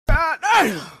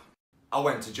I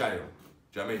went to jail.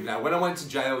 Do you know what I mean? Now, when I went to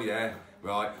jail, yeah,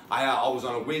 right, I was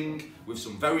on a wing with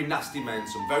some very nasty men,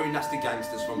 some very nasty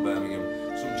gangsters from Birmingham,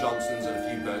 some Johnsons and a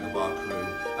few Burger Bar crew,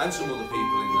 and some other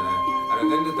people in there. And at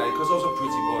the end of the day, because I was a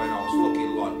pretty boy and I was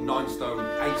fucking like 9 stone,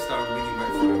 8 stone when he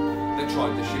went through, they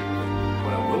tried to shit me.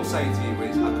 What I will say to you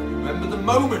is, I can remember the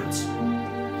moment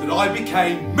that I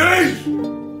became me,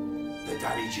 the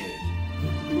Daddy G.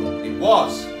 It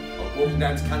was, I was walking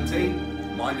down to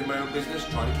canteen, minding my own business,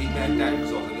 trying to keep my head down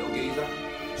because I was a little geezer.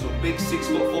 Some big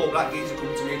 6'4" black geezer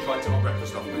come to me and tried to take my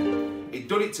breakfast off me. He'd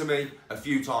done it to me a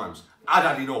few times. I'd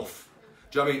had enough.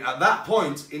 Do you know what I mean? At that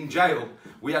point in jail,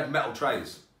 we had metal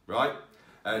trays, right?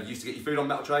 You used to get your food on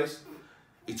metal trays.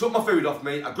 He took my food off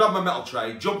me, I grabbed my metal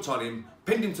tray, jumped on him,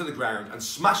 pinned him to the ground and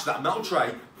smashed that metal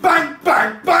tray, bang,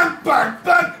 bang, bang, bang,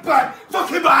 bang, bang,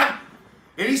 fucking bang,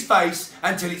 in his face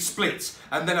until it split.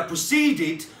 And then I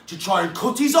proceeded to try and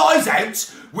cut his eyes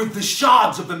out with the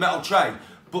shards of the metal tray.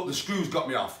 But the screws got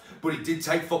me off. But it did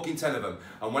take fucking 10 of them.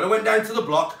 And when I went down to the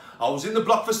block, I was in the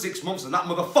block for 6 months and that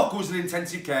motherfucker was in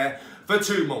intensive care for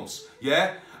 2 months,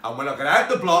 yeah? And when I got out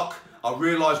the block, I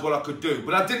realised what I could do.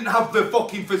 But I didn't have the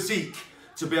fucking physique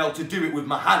to be able to do it with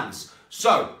my hands.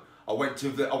 So, I went to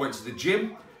the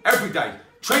gym every day,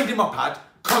 trained in my pad,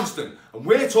 constant. And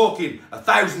we're talking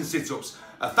 1,000 sit-ups,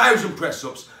 1,000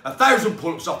 press-ups, 1,000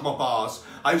 pull-ups off my bars.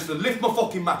 I used to lift my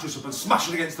fucking mattress up and smash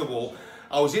it against the wall.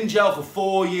 I was in jail for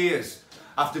 4 years.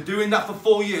 After doing that for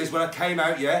 4 years, when I came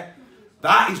out, yeah,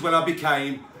 that is when I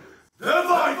became the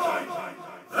Viking,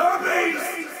 the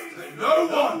beast that no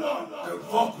one can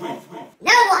fuck with.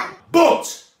 No one!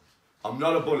 But I'm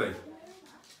not a bully.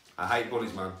 I hate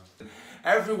bullies, man.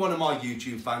 Every one of my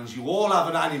YouTube fans, you all have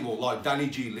an animal like Danny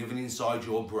G living inside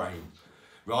your brain,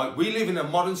 right? We live in a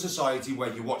modern society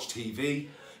where you watch TV,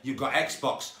 you've got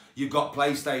Xbox, you've got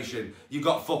PlayStation, you've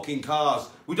got fucking cars.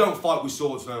 We don't fight with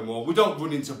swords no more. We don't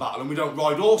run into battle and we don't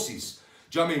ride horses.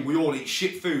 Do you know what I mean? We all eat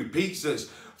shit food, pizzas,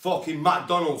 fucking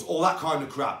McDonald's, all that kind of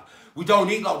crap. We don't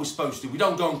eat like we're supposed to. We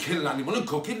don't go and kill an animal and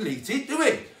cook it and eat it, do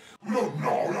we? We don't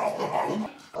gnaw it off the bone.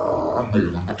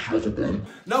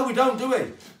 No, we don't, do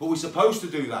we? But we're supposed to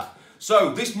do that.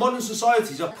 So this modern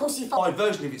society is a pussified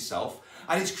version of itself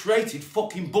and it's created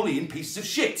fucking bullying pieces of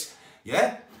shit.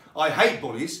 Yeah? I hate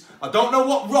bullies. I don't know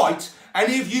what right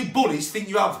any of you bullies think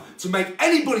you have to make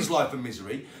anybody's life a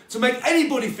misery, to make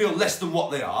anybody feel less than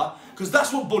what they are, because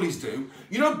that's what bullies do.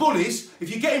 You know, bullies, if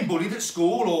you're getting bullied at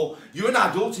school or you're an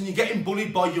adult and you're getting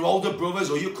bullied by your older brothers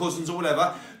or your cousins or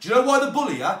whatever, do you know why they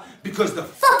bully you? Because they're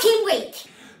fucking weak.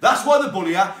 That's why they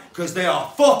bully you, because they are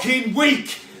fucking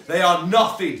weak. They are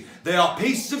nothing. They are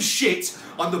pieces of shit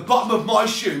on the bottom of my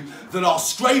shoe that I'll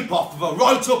scrape off with a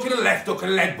right hook and a left hook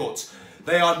and a lead butt.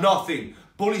 They are nothing.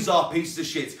 Bullies are pieces of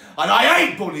shit. And I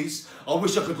hate bullies. I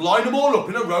wish I could line them all up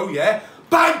in a row, yeah?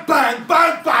 Bang, bang,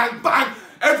 bang, bang, bang.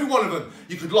 Every one of them.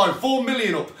 You could line 4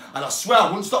 million up. And I swear I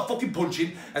wouldn't stop fucking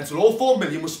punching until all 4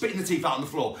 million were spitting the teeth out on the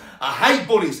floor. I hate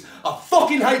bullies. I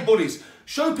fucking hate bullies.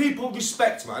 Show people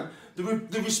respect, man.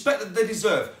 The respect that they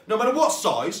deserve. No matter what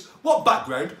size, what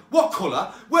background, what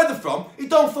colour, where they're from, it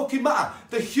don't fucking matter.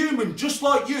 They're human just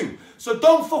like you. So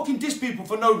don't fucking diss people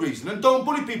for no reason and don't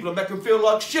bully people and make them feel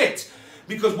like shit.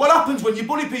 Because what happens when you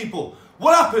bully people?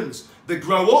 What happens? They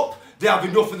grow up, they have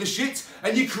enough of the shit,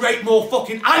 and you create more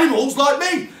fucking animals like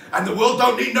me. And the world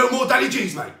don't need no more Danny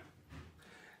G's, mate.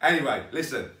 Anyway,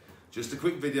 listen, just a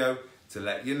quick video to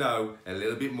let you know a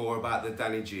little bit more about the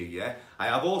Danny G, yeah? I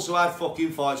have also had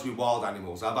fucking fights with wild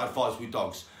animals. I've had fights with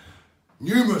dogs.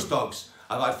 Numerous dogs.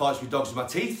 I've had fights with dogs with my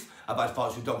teeth. I've had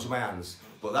fights with dogs with my hands.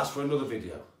 But that's for another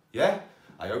video, yeah?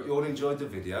 I hope you all enjoyed the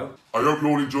video.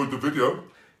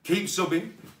 Keep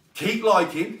subbing, keep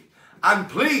liking, and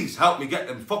please help me get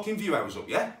them fucking view hours up,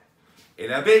 yeah?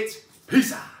 In a bit,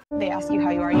 peace out. They ask you how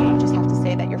you are, you just have to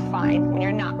say that you're fine when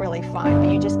you're not really fine,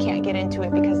 but you just can't get into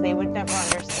it because they would never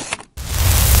understand.